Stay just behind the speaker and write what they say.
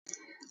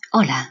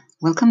Hola,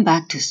 welcome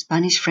back to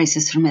Spanish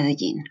Phrases from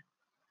Medellin.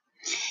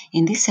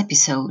 In this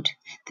episode,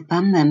 the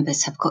band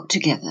members have got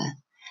together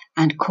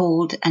and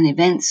called an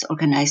events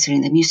organizer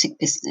in the music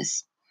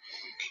business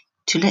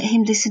to let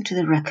him listen to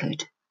the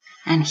record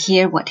and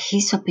hear what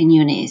his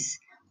opinion is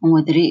on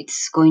whether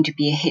it's going to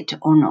be a hit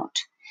or not,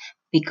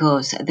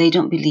 because they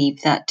don't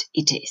believe that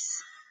it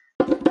is.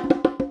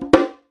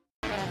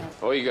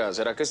 Oiga,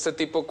 ¿será que este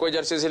tipo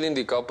Cuellar sí es el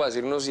indicado para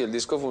decirnos si el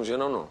disco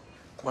funciona o no?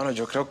 Bueno,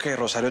 yo creo que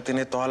Rosario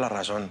tiene toda la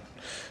razón.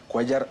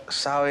 Cuellar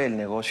sabe el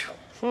negocio.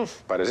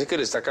 Parece que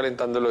le está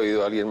calentando el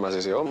oído a alguien más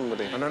ese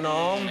hombre.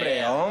 No,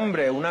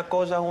 hombre. Una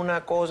cosa es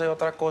una cosa y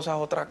otra cosa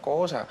es otra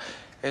cosa.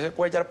 Ese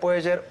Cuellar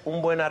puede ser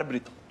un buen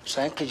árbitro.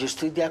 Saben que yo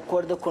estoy de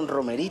acuerdo con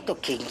Romerito.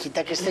 ¿Quién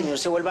quita que este señor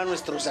se vuelva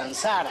nuestro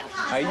Sansara?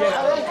 Ahí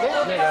llegando.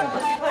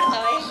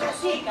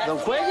 Don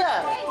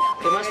Cuellar,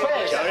 ¿qué más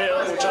pues? Ya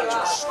veo,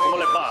 muchachos, ¿cómo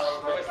les va?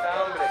 ¿Cómo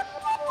está, hombre?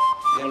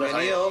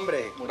 Bienvenido,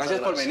 hombre. Gracias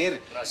por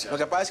venir. Gracias. Lo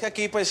que pasa es que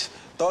aquí, pues,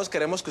 todos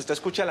queremos que usted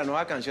escuche la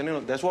nueva canción y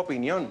nos dé su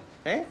opinión,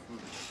 ¿eh?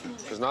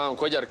 Pues nada, don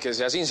Cuellar, que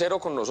sea sincero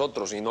con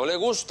nosotros. Si no le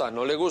gusta,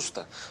 no le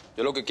gusta.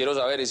 Yo lo que quiero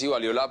saber es si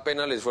valió la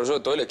pena el esfuerzo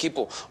de todo el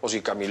equipo o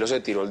si Camilo se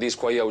tiró el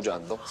disco ahí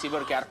aullando. Sí,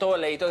 porque harto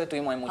boleíto que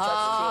tuvimos de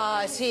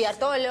muchachos. Sí,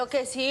 harto boleo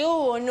que sí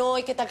hubo, no,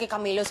 y qué tal que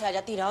Camilo se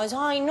haya tirado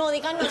eso. Ay, no,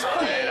 díganos. A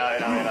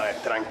ver,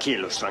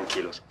 tranquilos.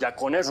 Ya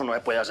con eso no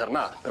se puede hacer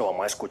nada, pero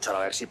vamos a escuchar a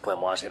ver si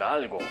podemos hacer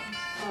algo.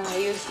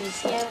 Ay, usted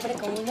siempre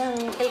como un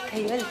ángel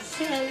caído del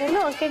cielo,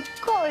 no, qué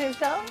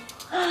cosa.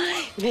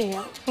 Ay,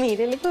 vea,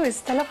 mire, le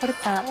gusta la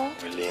portada.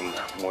 Muy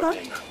linda. Yo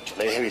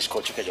le dije a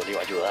Bizcocho que yo le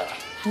iba a ayudar.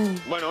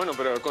 Bueno,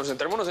 pero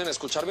concentrémonos en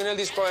escuchar bien el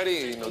disco a ver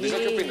y nos dice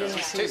qué opina.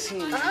 Sí,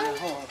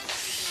 mejor.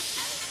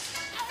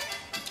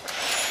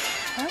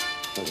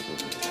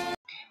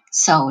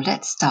 So,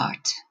 let's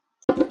start.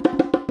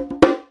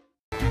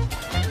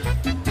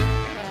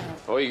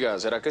 Oiga,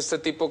 ¿será que este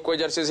tipo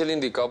Cuellar sí es el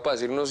indicado para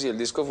decirnos si el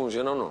disco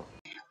funciona o no?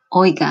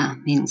 Oiga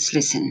means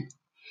listen.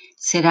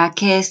 ¿Será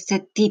que este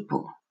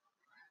tipo?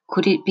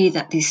 Could it be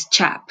that this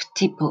chap,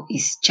 tipo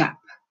is chap?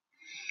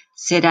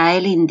 ¿Será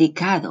el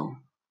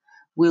indicado?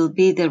 Will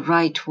be the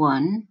right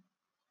one?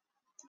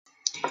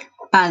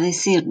 Para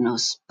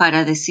decirnos,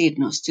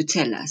 to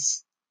tell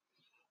us.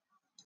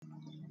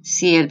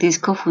 Si el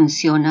disco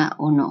funciona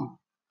o no.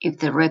 If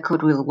the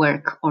record will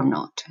work or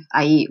not.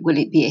 I.e., will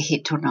it be a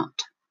hit or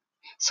not?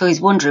 So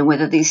he's wondering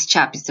whether this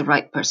chap is the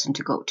right person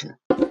to go to.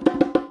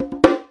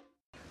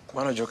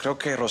 Bueno, yo creo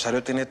que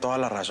Rosario tiene toda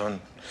la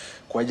razón.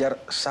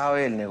 Cuellar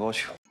sabe el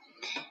negocio.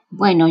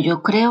 Bueno,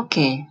 yo creo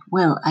que,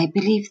 I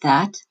believe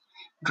that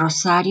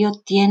Rosario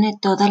tiene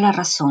toda la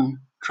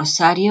razón.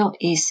 Rosario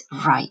is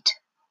right.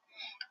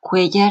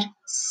 Cuellar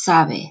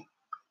sabe.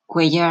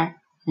 Cuellar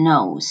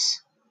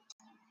knows.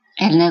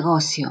 El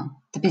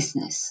negocio, the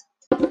business.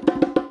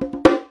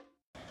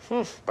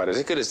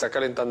 Parece que le está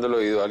calentando el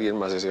oído a alguien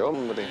más ese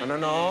hombre.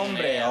 No,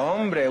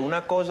 hombre.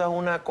 Una cosa es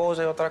una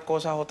cosa y otra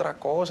cosa es otra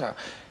cosa.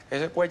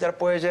 Ese Cuellar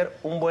puede ser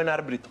un buen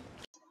árbitro.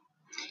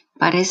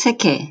 Parece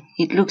que,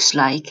 it looks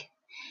like,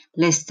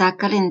 le está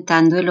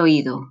calentando el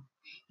oído.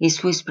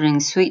 Is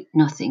whispering sweet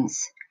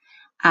nothings.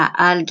 A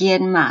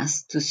alguien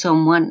más, to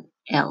someone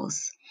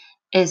else.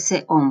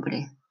 Ese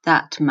hombre,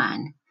 that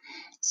man.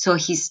 So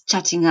he's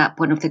chatting up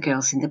one of the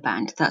girls in the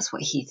band. That's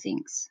what he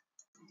thinks.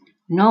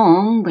 No,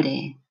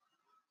 hombre.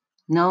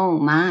 No,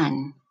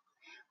 man.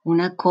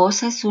 Una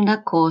cosa es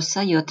una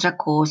cosa y otra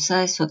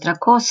cosa es otra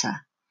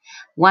cosa.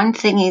 One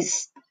thing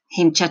is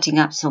him chatting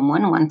up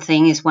someone, one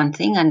thing is one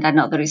thing, and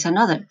another is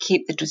another.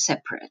 Keep the two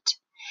separate.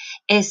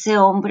 Ese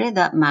hombre,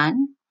 that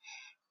man,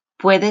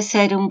 puede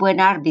ser un buen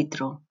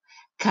árbitro.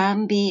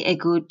 Can be a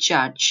good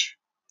judge.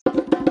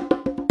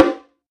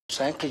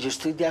 Saben que yo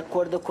estoy de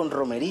acuerdo con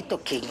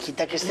Romerito. ¿Quién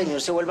quita que este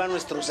señor se vuelva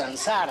nuestro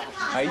Sansara?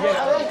 Ahí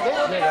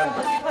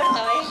llegando.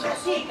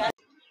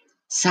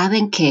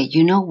 ¿Saben qué?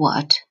 You know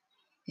what?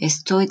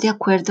 Estoy de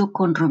acuerdo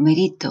con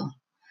Romerito.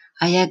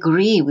 I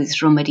agree with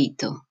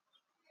Romerito.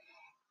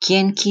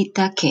 ¿Quién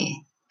quita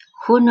qué?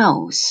 Who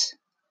knows?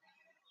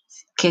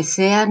 Que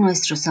sea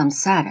nuestro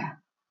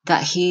samsara.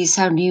 That he is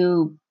our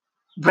new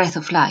breath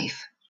of life.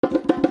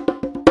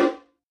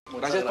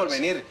 Gracias por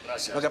venir.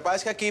 Gracias. Lo que pasa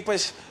es que aquí,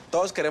 pues,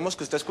 todos queremos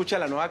que usted escuche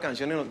la nueva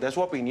canción y nos dé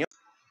su opinión.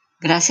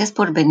 Gracias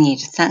por venir.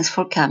 Thanks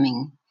for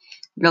coming.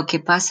 Lo que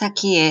pasa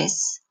aquí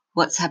es,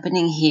 what's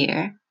happening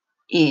here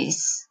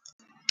is,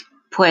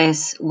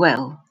 pues,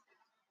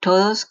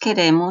 todos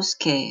queremos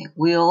que,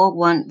 we all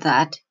want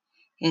that,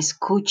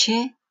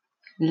 escuche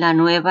la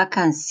nueva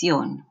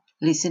canción,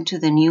 listen to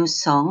the new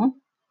song,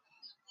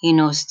 y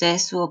nos dé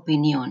su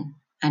opinión,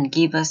 and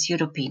give us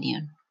your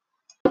opinion.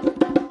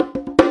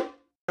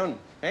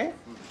 ¿Eh?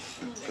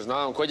 Pues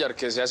nada, don Cuellar,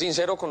 que sea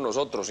sincero con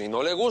nosotros. Si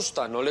no le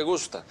gusta, no le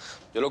gusta.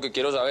 Yo lo que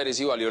quiero saber es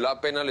si valió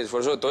la pena el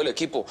esfuerzo de todo el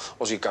equipo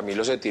o si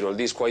Camilo se tiró el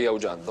disco ahí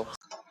aullando.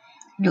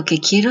 Lo que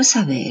quiero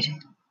saber,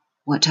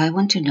 what I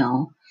want to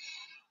know,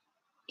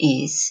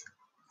 is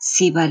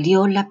si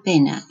valió la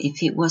pena,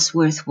 if it was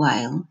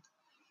worthwhile,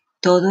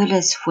 todo el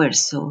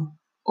esfuerzo,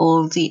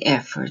 all the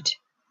effort,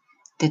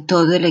 de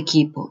todo el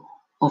equipo,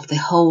 of the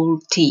whole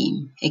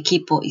team.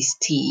 Equipo is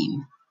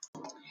team.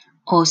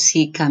 O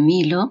si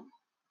Camilo,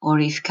 or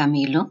if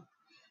Camilo,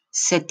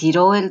 se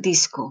tiró el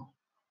disco,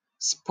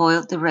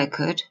 spoiled the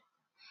record,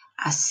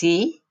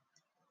 así,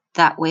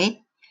 that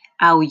way,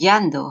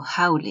 aullando,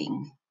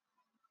 howling.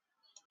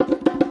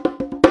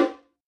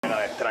 A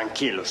ver,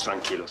 tranquilos,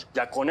 tranquilos.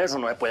 Ya con eso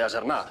no se puede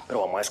hacer nada,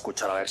 pero vamos a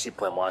escuchar a ver si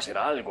podemos hacer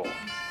algo.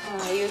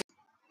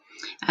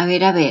 A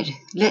ver,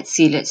 let's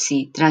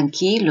see,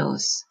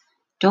 tranquilos,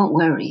 don't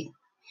worry.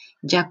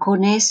 Ya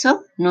con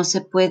eso no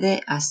se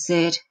puede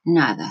hacer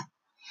nada.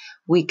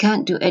 We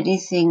can't do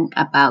anything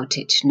about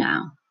it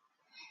now.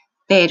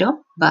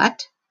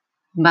 But,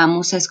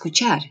 vamos a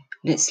escuchar.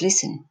 Let's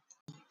listen.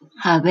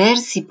 A ver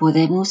si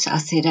podemos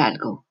hacer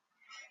algo.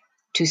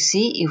 To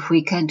see if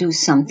we can do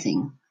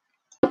something.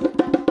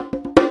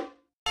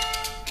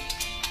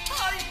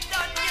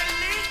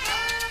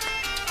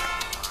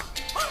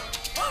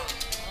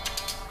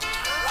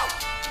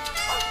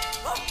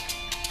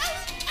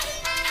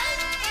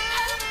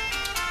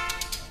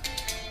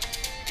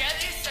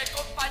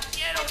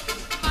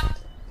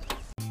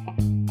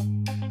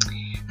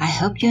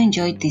 I hope you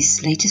enjoyed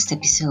this latest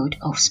episode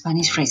of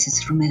Spanish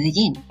Phrases from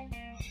Medellin.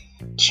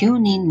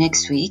 Tune in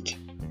next week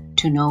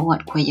to know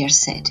what Cuellar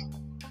said,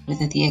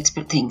 whether the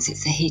expert thinks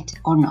it's a hit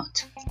or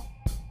not.